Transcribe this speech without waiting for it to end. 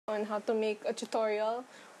on how to make a tutorial.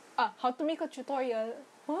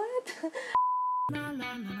 What?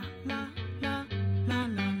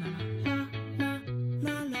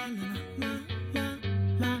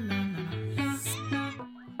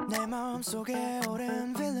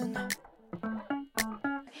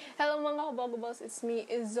 Hello mga kabogobos, it's me,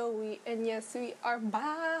 Zoe, and yes, we are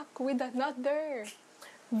back with another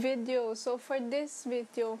video. So for this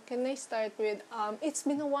video, can I start with, it's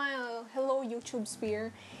been a while. Hello YouTube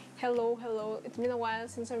sphere. Hello. It's been a while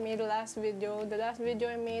since I made the last video. The last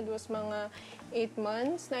video I made was mga 9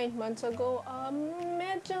 months ago.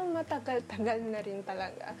 Medyo matagal-tagal na rin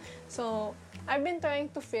talaga. So, I've been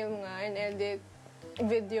trying to film nga and edit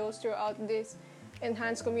videos throughout this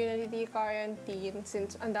enhanced community quarantine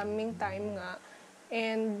since ang daming time nga.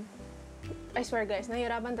 And I swear guys,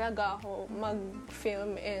 nahirapan talaga ako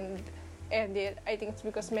mag-film and edit. I think it's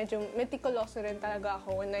because medyo meticulous rin talaga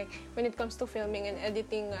ako when it comes to filming and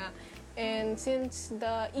editing nga. And since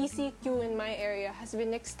the ECQ in my area has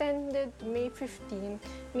been extended to May 15,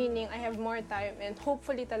 meaning I have more time and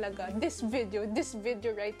hopefully talaga this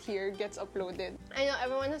video right here gets uploaded. I know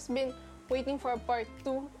everyone has been waiting for part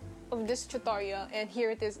 2 of this tutorial, and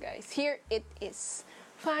here it is guys. Here it is.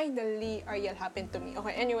 Finally, Ariel happened to me.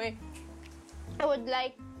 Okay, anyway, I would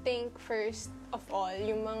like to thank first of all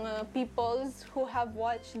yung mga peoples who have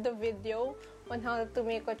watched the video on how to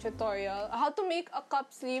make a tutorial, how to make a cup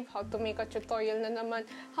sleeve, how to make a tutorial na naman,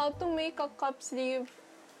 how to make a cup sleeve.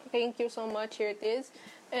 Thank you so much. Here it is.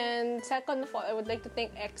 And second of all, I would like to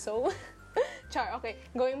thank EXO. Char, okay,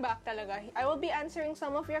 going back talaga. I will be answering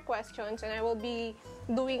some of your questions and I will be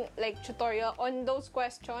doing like tutorial on those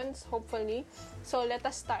questions, hopefully. So let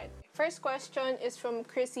us start. First question is from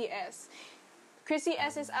Chrissy S. Chrissy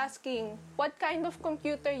S is asking, what kind of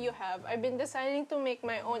computer you have? I've been deciding to make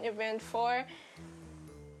my own event for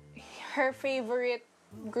her favorite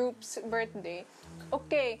group's birthday.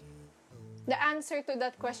 Okay, the answer to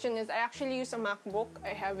that question is I actually use a MacBook.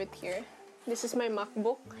 I have it here. This is my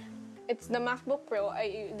MacBook. It's the MacBook Pro.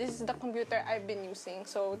 This is the computer I've been using.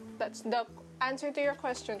 So that's the answer to your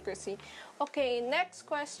question, Chrissy. Okay, next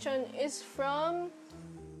question is from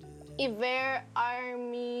Iver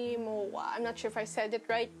Army Moa. I'm not sure if I said it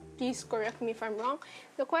right. Please correct me if I'm wrong.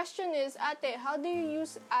 The question is, Ate, how do you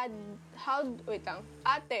add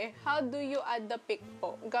the pic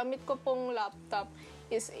po? Gamit ko pong laptop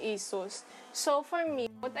is Asus. So for me,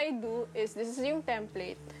 what I do is, this is yung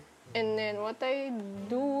template. And then what I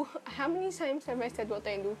do, how many times have I said what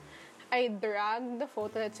I do? I drag the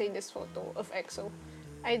photo, let's say this photo of EXO.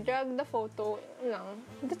 I drag the photo lang.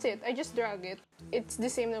 That's it. I just drag it. It's the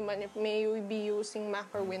same naman if may you be using Mac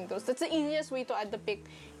or Windows. That's the easiest way to add the pic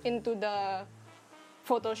into the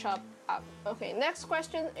Photoshop app. Okay, next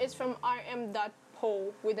question is from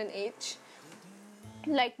rm.ho with an H.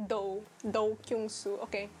 Like Do Kyungsu.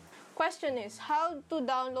 Okay. Question is, how to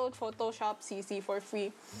download Photoshop CC for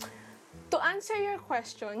free? To answer your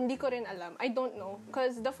question, hindi ko rin alam. I don't know.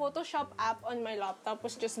 Because the Photoshop app on my laptop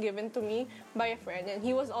was just given to me by a friend. And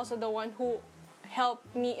he was also the one who helped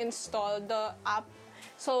me install the app.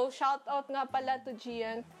 So, shout out nga pala to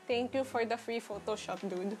Gian. Thank you for the free Photoshop,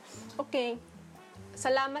 dude. Okay.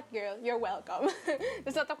 Salamat, girl. You're welcome.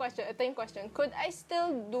 That's not a question. Ito yung question. Could I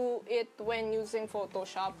still do it when using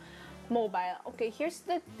Photoshop mobile? Okay, here's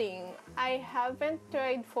the thing. I haven't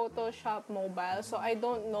tried Photoshop mobile, so I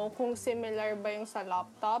don't know kung similar ba yung sa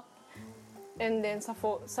laptop and then sa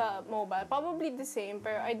mobile. Probably the same,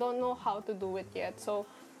 but I don't know how to do it yet. So,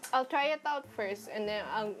 I'll try it out first and then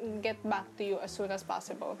I'll get back to you as soon as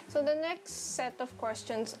possible. So, the next set of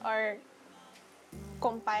questions are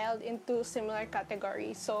compiled into similar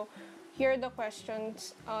categories. So, here are the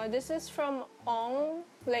questions. This is from Ong,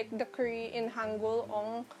 like the Korea in Hangul,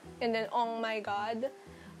 Ong, and then Ong my god.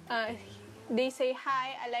 They say,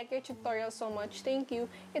 hi, I like your tutorial so much, thank you.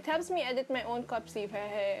 It helps me edit my own cup sleeve,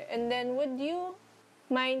 and then would you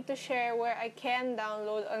mind to share where I can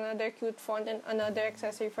download another cute font and another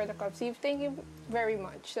accessory for the cup sleeve? Thank you very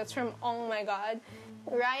much. That's from Ong my god.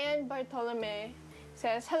 Ryan Bartolome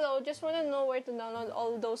says, hello, just want to know where to download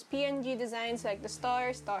all those PNG designs like the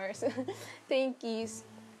stars. Thank yous.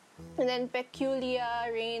 And then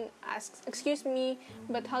Peculia Rain asks, excuse me,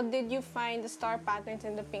 but how did you find the star patterns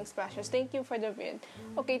and the pink splashes? Thank you for the vid.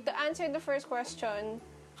 Okay, to answer the first question,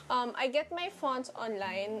 I get my fonts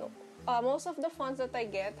online. Most of the fonts that I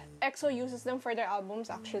get, EXO uses them for their albums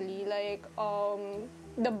actually. Like,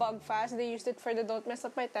 the Bug Fast, they used it for the Don't Mess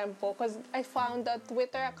Up My Tempo because I found a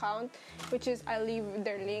Twitter account, which is, I'll leave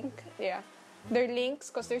their link. Yeah, their links,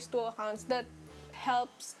 because there's 2 accounts that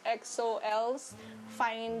helps EXO-Ls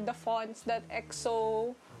find the fonts that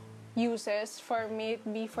EXO uses for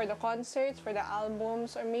maybe for the concerts, for the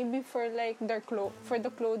albums, or maybe for like for the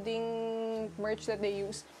clothing merch that they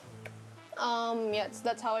use. Yes,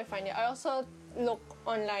 that's how I find it. I also look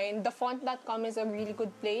online. Thefont.com is a really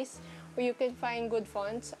good place where you can find good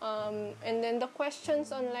fonts. And then the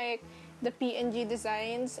questions on like the PNG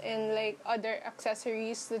designs and like other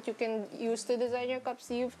accessories that you can use to design your cup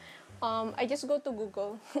sleeve. I just go to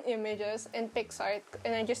Google Images and PixArt,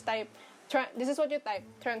 and I just type. This is what you type: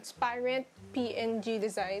 transparent PNG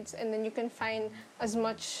designs, and then you can find as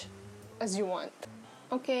much as you want.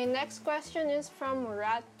 Okay, next question is from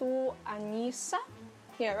Ratu Anisa.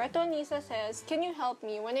 Yeah, Ratu Anisa says, can you help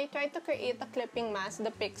me? When I try to create a clipping mask,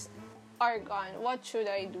 the pics are gone. What should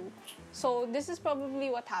I do? So this is probably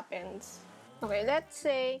what happens. Okay, let's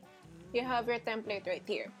say you have your template right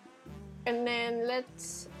here. And then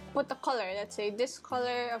let's put a color. Let's say this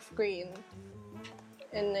color of green.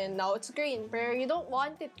 And then now it's green, but you don't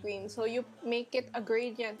want it green, so you make it a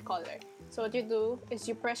gradient color. So what you do is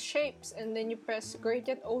you press shapes and then you press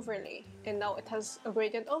gradient overlay, and now it has a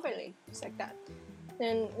gradient overlay, just like that.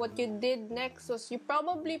 Then what you did next was you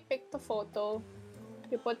probably picked a photo,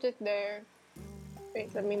 you put it there.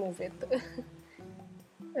 Wait, let me move it.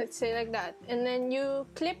 Let's say like that, and then you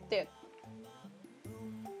clipped it,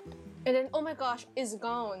 and then oh my gosh, it's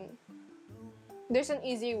gone. There's an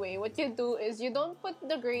easy way. What you do is you don't put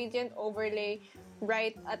the gradient overlay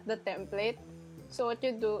right at the template. So what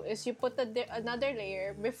you do is you put another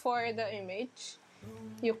layer before the image.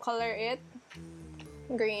 You color it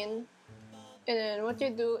green. And then what you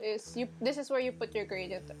do is this is where you put your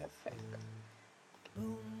gradient effect.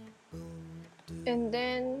 And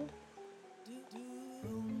then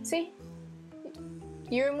see?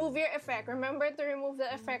 You remove your effect. Remember to remove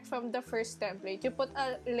the effect from the first template. You put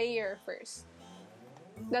a layer first.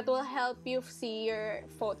 That will help you see your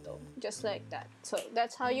photo, just like that. So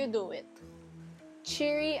that's how you do it.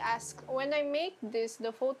 Chiri asks, when I make this,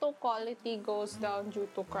 the photo quality goes down due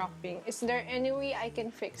to cropping. Is there any way I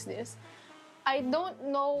can fix this? I don't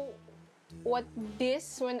know what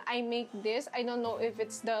when I make this, I don't know if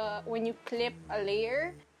it's when you clip a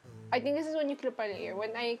layer. I think this is when you clip a layer.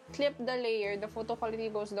 When I clip the layer, the photo quality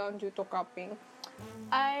goes down due to cropping.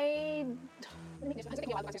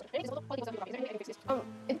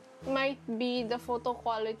 It might be the photo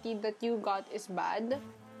quality that you got is bad,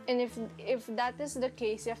 and if that is the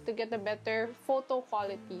case, you have to get a better photo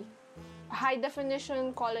quality, high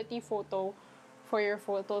definition quality photo for your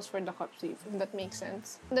photos for the cup sleeve, if that makes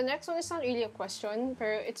sense. The next one is not really a question,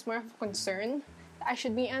 but it's more of a concern I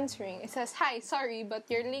should be answering. It says, hi, sorry, but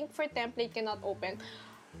your link for template cannot open.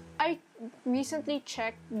 I recently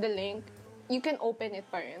checked the link. You can open it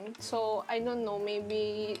pa rin. So, I don't know,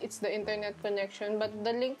 maybe it's the internet connection, but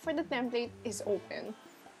the link for the template is open.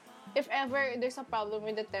 If ever there's a problem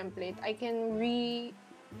with the template,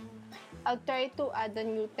 I'll try to add a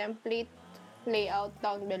new template layout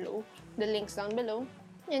down below, the links down below.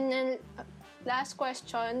 And then, last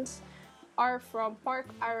questions are from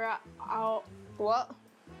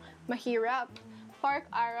Mahirap, Park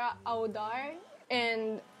Ara Audar,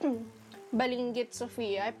 and Balinggit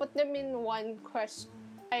Sophia. I put them in one question.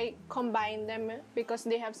 I combined them because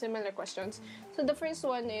they have similar questions. So the first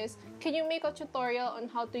one is, can you make a tutorial on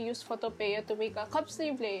how to use Photopeia to make a cup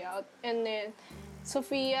sleeve layout? And then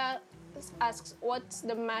Sophia asks, what's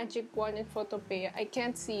the magic one in Photopeia? I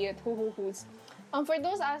can't see it. Who's. For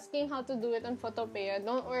those asking how to do it on Photopeia,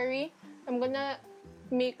 don't worry. I'm gonna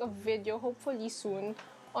make a video hopefully soon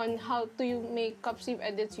on how to make cup sleeve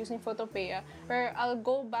edits using Photopeia, where I'll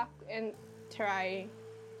go back and try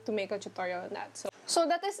to make a tutorial on that. So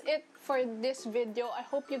that is it for this video. I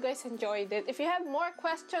hope you guys enjoyed it. If you have more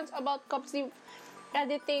questions about cup sleeve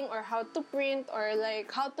editing or how to print or like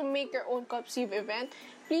how to make your own cup sleeve event,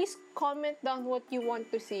 please comment down what you want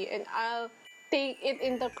to see, and I'll take it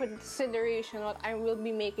into consideration what I will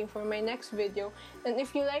be making for my next video. And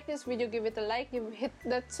if you like this video, give it a like, hit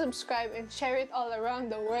that subscribe, and share it all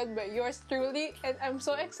around the world by yours truly. And I'm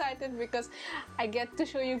so excited because I get to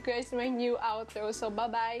show you guys my new outro. So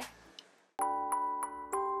bye-bye!